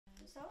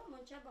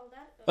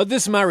At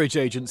this marriage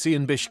agency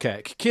in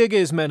Bishkek,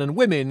 Kyrgyz men and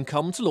women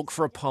come to look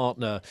for a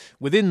partner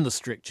within the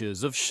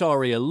strictures of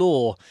Sharia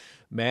law.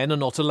 Men are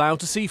not allowed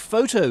to see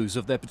photos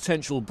of their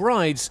potential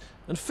brides,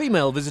 and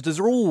female visitors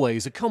are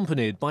always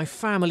accompanied by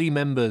family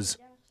members.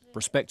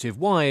 Prospective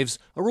wives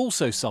are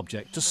also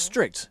subject to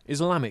strict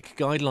Islamic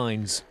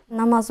guidelines.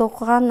 Намаз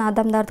оқыған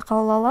адамдарды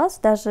қабыл аласыз,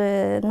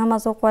 даже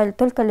намаз оқып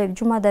только эле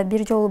жумада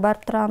бир жолу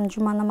барып турам,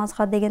 жума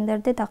намазга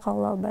дегендерди да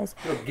кабыл албайсыз.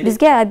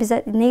 Бизге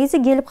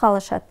негизи келип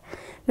калышат.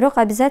 Бирок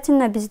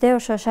обязательно бизде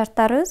ошо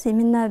шарттарыбыз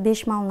именно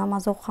 5 мал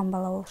намаз окуган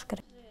бала болуш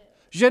керек.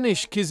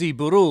 Jenish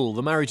Burul,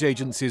 the marriage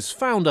agency's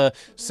founder,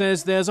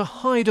 says there's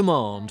a high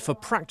demand for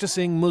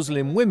practicing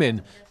Muslim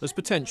women as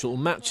potential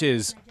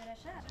matches.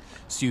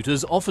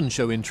 Suitors often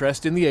show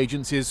interest in the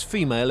agency's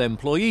female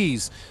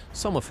employees,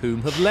 some of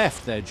whom have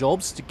left their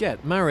jobs to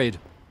get married.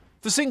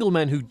 For single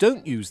men who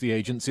don't use the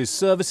agency's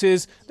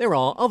services, there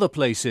are other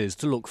places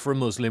to look for a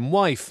Muslim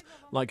wife,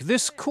 like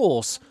this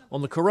course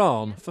on the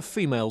Quran for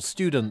female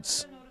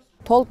students.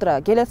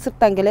 Толтыра келет,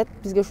 сырттан келет,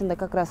 бизге ушундай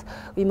как раз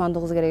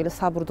ыймандуу кыз керек эле,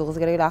 сабырдуу кыз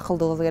керек эле,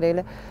 акылдуу кыз керек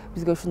эле,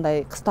 бизге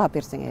ушундай кыз таап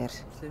берсең эгер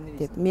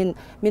деп.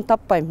 Мен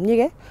таппайм.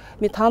 Неге?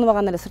 Мен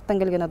тааныбаган эле сырттан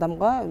келген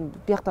адамга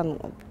бияктан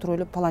туруп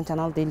эле паланчаны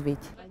ал делбейт.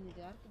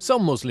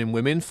 Some Muslim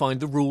women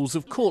find the rules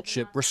of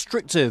courtship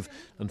restrictive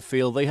and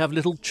feel they have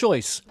little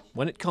choice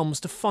when it comes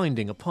to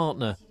finding a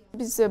partner.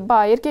 Biz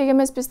эркек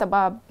эмеспиз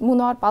да,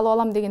 муну барып алып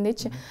алам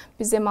дегендейчи.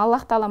 Биз эми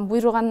Аллах Тааланын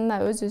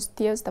буйруганына өзүбүз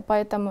тийебиз да,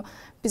 поэтому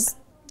биз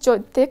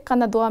тек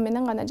гана дуа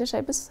менен гана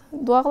жашайбыз.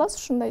 Дуа кылабыз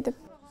ушундай деп.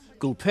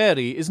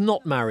 Gulperi is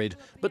not married,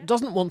 but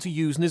doesn't want to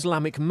use an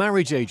Islamic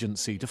marriage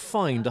agency to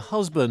find a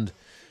husband.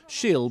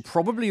 She'll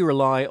probably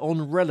rely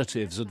on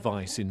relatives'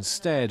 advice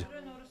instead.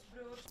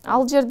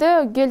 Ал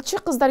жерде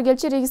кыздар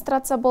келчи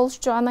регистрация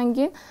болушчу, анан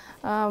кийин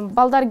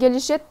балдар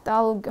келишет,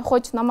 ал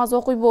хоть намаз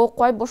окуйбу,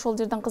 окубайбы, ошол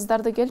жерден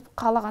кыздарды келип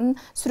каалаганын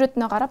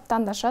сүрөтүнө карап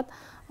тандашат.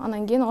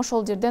 Анан кийин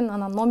ошол жерден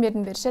анан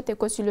номерин беришет,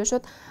 экөө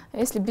сүйлөшөт.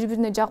 Если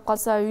бири-бирине жагып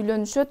калса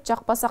үйлөнүшөт,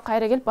 жакпаса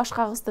кайра келип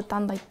башка кызды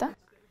тандайт да.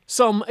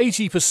 Some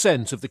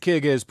 80% of the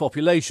Kyrgyz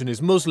population is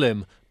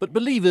Muslim, but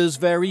believers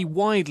vary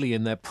widely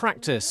in their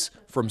practice,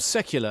 from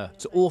secular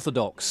to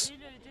orthodox.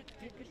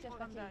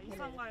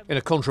 In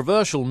a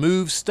controversial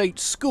move, state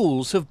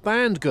schools have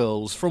banned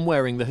girls from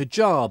wearing the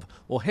hijab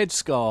or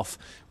headscarf,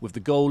 with the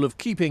goal of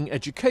keeping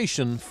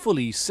education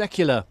fully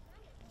secular.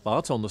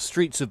 But on the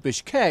streets of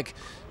Bishkek,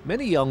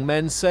 many young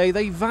men say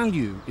they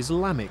value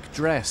Islamic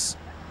dress.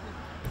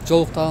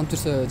 Жолук тагын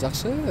түрсө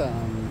жакшы,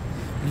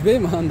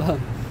 билбейм, анда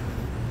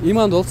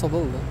ыймандуу болсо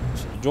болду.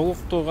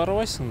 Жолукту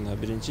карабайсың да,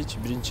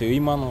 биринчи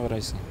ыйманын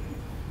карайсың.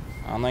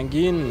 Анан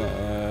кийин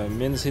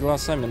мени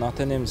сыйласа, мен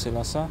ата-энемди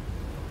сыйласа.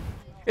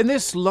 In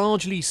this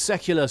largely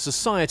secular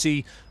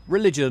society,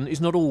 religion is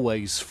not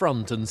always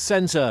front and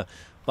centre,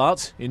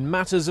 but in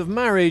matters of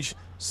marriage,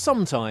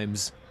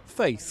 sometimes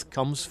faith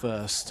comes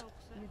first.